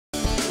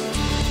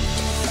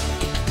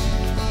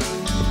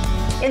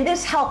In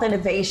this health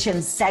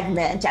innovation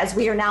segment, as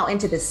we are now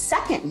into the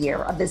second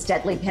year of this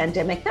deadly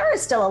pandemic, there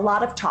is still a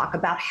lot of talk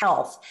about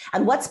health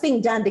and what's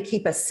being done to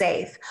keep us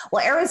safe.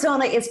 Well,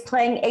 Arizona is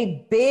playing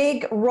a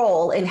big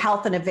role in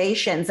health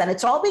innovations, and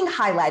it's all being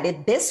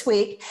highlighted this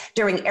week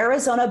during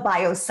Arizona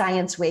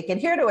Bioscience Week. And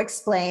here to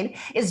explain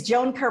is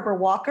Joan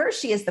Koerber-Walker.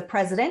 She is the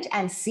president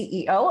and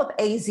CEO of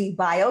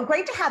AZBio.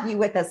 Great to have you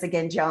with us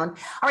again, Joan.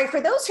 All right,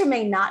 for those who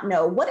may not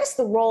know, what is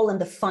the role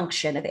and the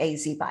function of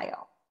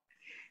AZBio?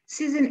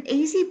 Susan,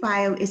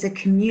 AZBio is a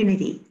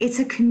community. It's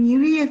a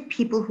community of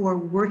people who are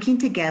working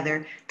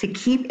together to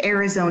keep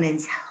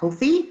Arizonans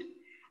healthy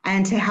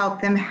and to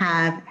help them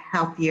have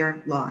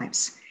healthier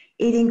lives.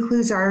 It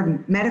includes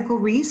our medical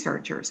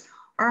researchers,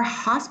 our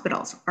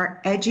hospitals,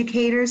 our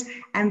educators,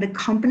 and the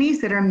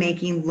companies that are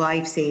making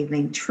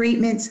life-saving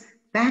treatments,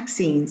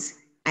 vaccines,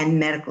 and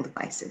medical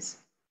devices.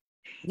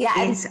 Yeah,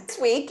 and this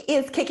week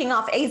is kicking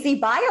off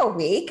AZBio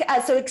Week.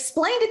 So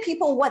explain to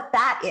people what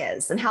that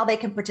is and how they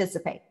can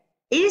participate.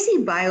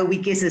 AZBio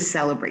Week is a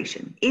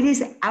celebration. It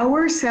is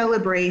our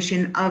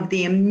celebration of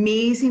the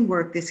amazing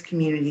work this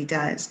community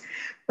does.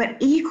 But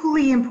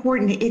equally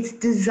important, it's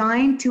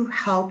designed to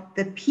help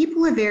the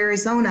people of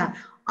Arizona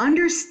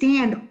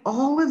understand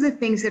all of the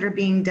things that are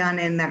being done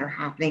and that are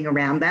happening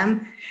around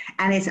them.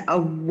 And it's a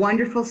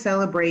wonderful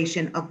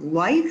celebration of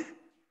life,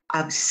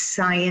 of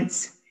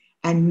science,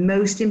 and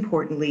most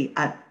importantly,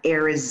 of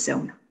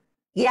Arizona.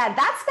 Yeah,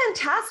 that's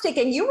fantastic.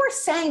 And you were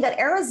saying that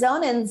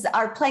Arizonans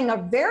are playing a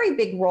very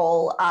big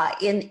role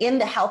in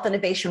the health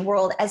innovation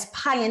world as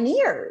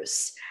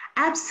pioneers.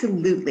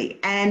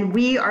 Absolutely. And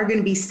we are going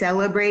to be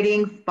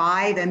celebrating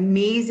 5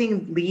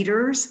 amazing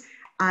leaders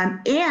and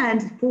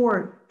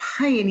 4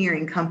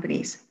 pioneering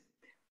companies.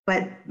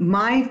 But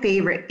my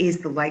favorite is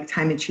the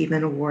Lifetime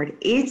Achievement Award.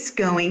 It's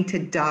going to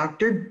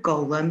Dr.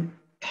 Golem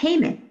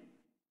Payman.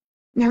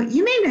 Now,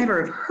 you may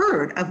never have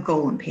heard of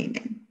Golem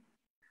Payman,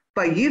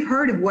 but you've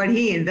heard of what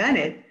he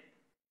invented.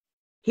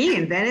 He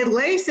invented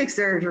LASIK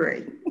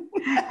surgery.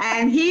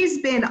 And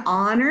he's been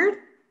honored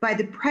by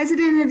the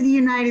President of the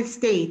United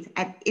States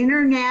at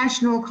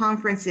international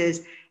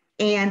conferences.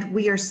 And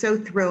we are so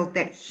thrilled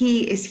that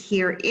he is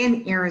here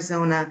in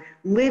Arizona,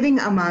 living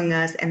among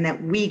us, and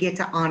that we get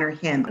to honor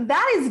him.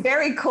 That is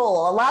very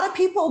cool. A lot of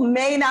people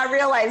may not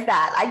realize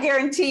that. I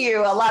guarantee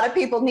you a lot of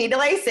people need a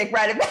LASIK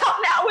right about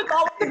now with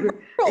all the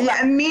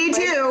Yeah, me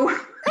too.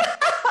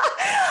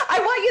 I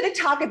want you to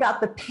talk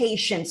about the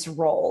patient's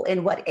role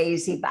in what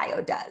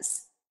AZBio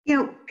does. You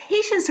know,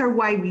 patients are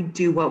why we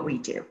do what we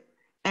do.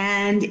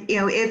 And, you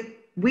know, if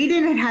we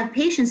didn't have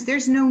patients,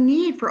 there's no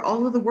need for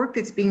all of the work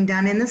that's being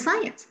done in the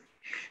science.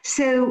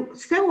 So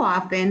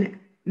often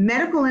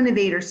medical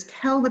innovators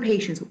tell the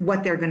patients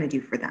what they're going to do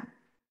for them.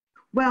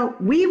 Well,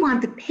 we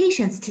want the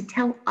patients to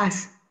tell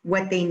us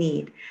what they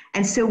need.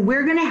 And so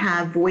we're going to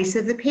have Voice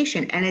of the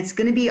Patient, and it's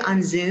going to be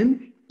on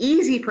Zoom,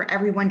 easy for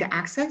everyone to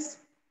access,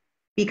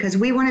 because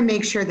we want to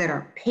make sure that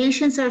our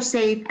patients are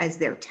safe as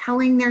they're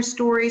telling their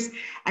stories,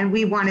 and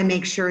we want to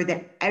make sure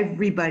that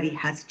everybody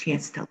has a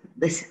chance to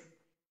listen.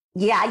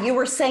 Yeah, you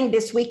were saying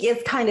this week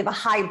is kind of a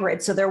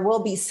hybrid, so there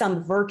will be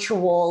some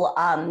virtual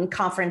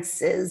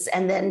conferences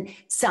and then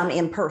some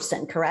in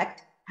person,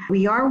 correct?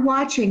 We are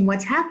watching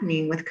what's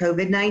happening with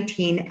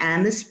COVID-19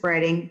 and the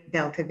spreading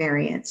Delta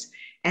variants.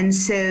 And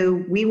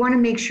so we want to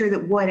make sure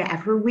that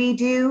whatever we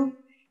do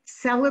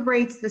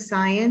celebrates the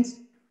science,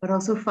 but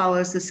also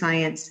follows the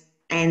science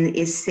and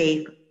is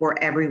safe for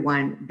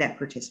everyone that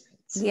participates.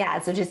 Yeah,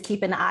 so just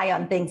keep an eye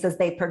on things as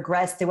they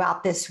progress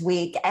throughout this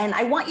week. And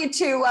I want you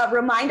to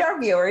remind our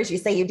viewers, you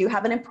say you do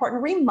have an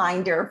important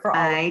reminder for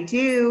all. I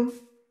do.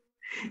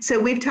 So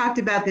we've talked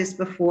about this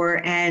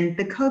before, and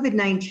the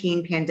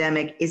COVID-19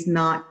 pandemic is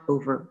not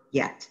over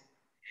yet.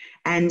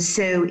 And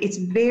so it's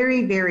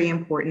very, very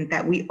important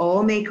that we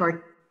all make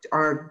our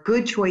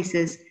good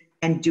choices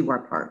and do our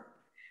part.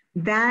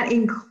 That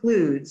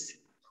includes,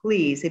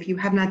 please, if you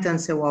have not done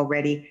so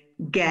already,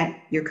 get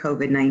your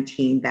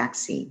COVID-19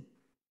 vaccine.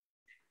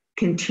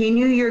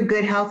 Continue your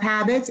good health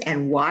habits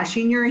and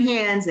washing your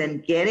hands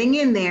and getting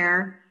in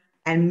there.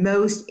 And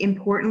most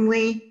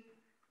importantly,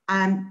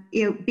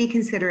 be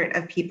considerate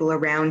of people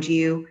around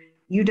you.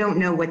 You don't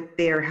know what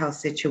their health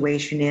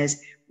situation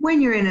is.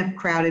 When you're in a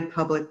crowded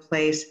public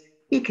place,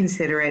 be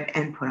considerate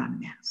and put on a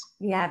mask.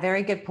 Yeah,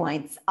 very good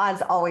points.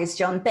 As always,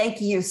 Joan,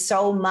 thank you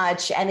so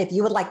much. And if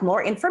you would like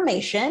more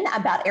information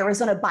about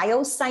Arizona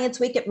Bioscience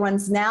Week, it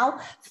runs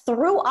now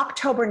through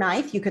October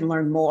 9th. You can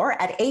learn more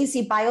at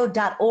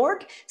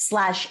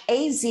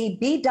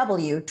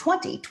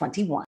azbio.org/AZBW2021.